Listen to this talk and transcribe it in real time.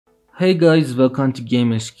Hey guys, welcome to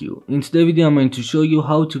Game HQ. In today's video I'm going to show you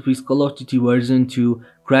how to fix Call of Duty Warzone 2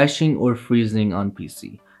 crashing or freezing on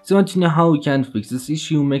PC. So want to know how we can fix this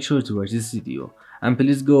issue, make sure to watch this video. And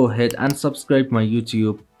please go ahead and subscribe my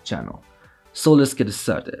YouTube channel. So let's get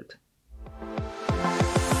started.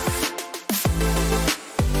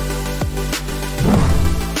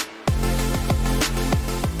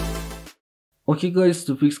 Okay guys,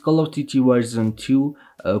 to fix Call of Duty Warzone 2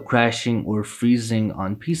 crashing or freezing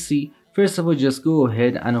on PC, first of all just go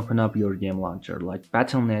ahead and open up your game launcher like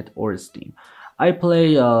Battle.net or Steam. I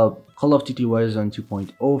play Call of Duty Warzone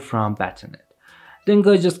 2.0 from Battle.net. Then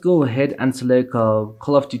guys just go ahead and select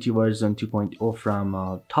Call of Duty Warzone 2.0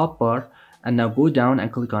 from top bar, and now go down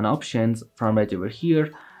and click on options from right over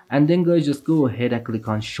here, and then guys just go ahead and click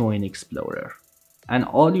on show in Explorer. And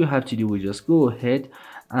all you have to do is just go ahead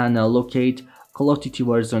and locate Call of Duty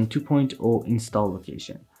Warzone 2.0 install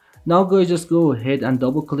location. Now guys just go ahead and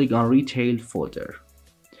double click on retail folder.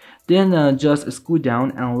 Then just scroll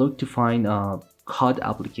down and look to find COD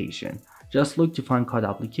application. Just look to find COD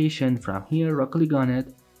application from here, right click on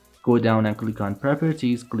it, go down and click on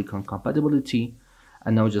properties, click on compatibility,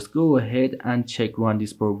 and now just go ahead and check run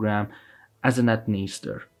this program as an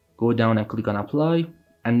administrator. Go down and click on apply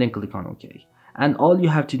and then click on OK. And all you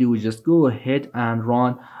have to do is just go ahead and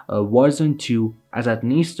run Warzone 2 as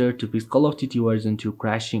administrator to fix Call of Duty Warzone 2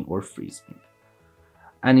 crashing or freezing.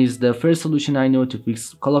 And it's the first solution I know to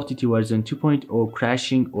fix Call of Duty Warzone 2.0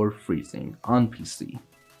 crashing or freezing on PC.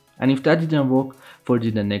 And if that didn't work for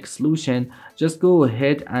the next solution, just go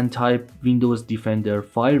ahead and type Windows Defender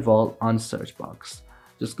Firewall on search box.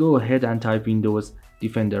 Just go ahead and type Windows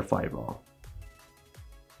Defender Firewall.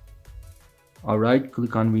 Alright,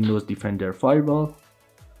 click on Windows Defender Firewall.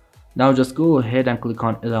 Now just go ahead and click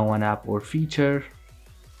on allow one app or feature.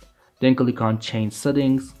 Then click on change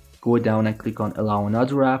settings. Go down and click on allow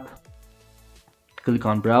another app. Click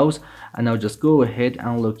on browse, and now just go ahead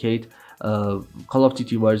and locate Call of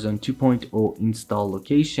Duty Warzone 2.0 install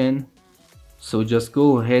location. So just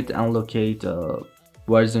go ahead and locate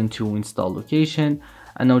Warzone 2 install location,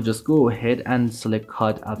 and now just go ahead and select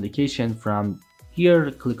COD application from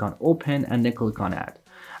here, click on open and then click on add.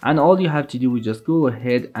 And all you have to do is just go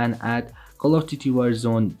ahead and add Call of Duty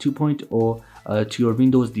Warzone 2.0 to your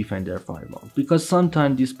Windows Defender Firewall, because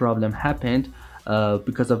sometimes this problem happened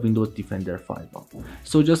because of Windows Defender Firewall.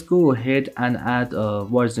 So just go ahead and add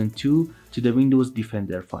Warzone 2 to the Windows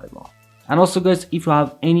Defender Firewall. And also guys, if you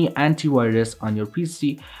have any antivirus on your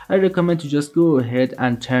PC, I recommend to just go ahead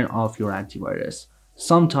and turn off your antivirus.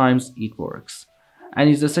 Sometimes it works. And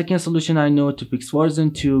it's the second solution I know to fix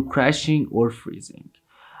Warzone 2 crashing or freezing.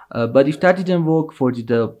 But if that didn't work for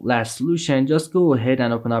the last solution, just go ahead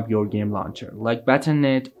and open up your game launcher like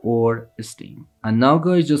Battle.net or Steam. And now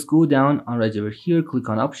guys, just go down and right over here, click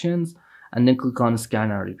on options and then click on scan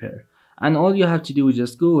and repair. And all you have to do is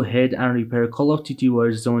just go ahead and repair Call of Duty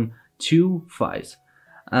Warzone 2 files.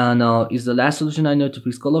 And it's the last solution I know to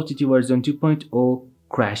fix Call of Duty Warzone 2.0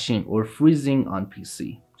 crashing or freezing on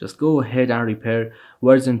PC. Just go ahead and repair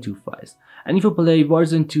Warzone 2 files. And if you play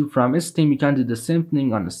Warzone 2 from Steam, you can do the same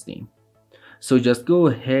thing on Steam. So just go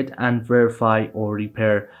ahead and verify or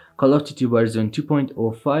repair Call of Duty Warzone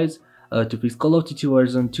 2.0 files to fix Call of Duty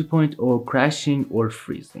Warzone 2.0 crashing or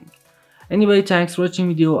freezing. Anyway, thanks for watching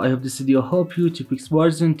video. I hope this video helped you to fix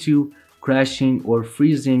Warzone 2 crashing or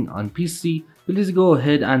freezing on PC. Please go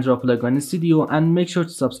ahead and drop a like on this video and make sure to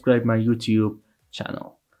subscribe my YouTube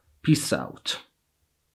channel. Peace out.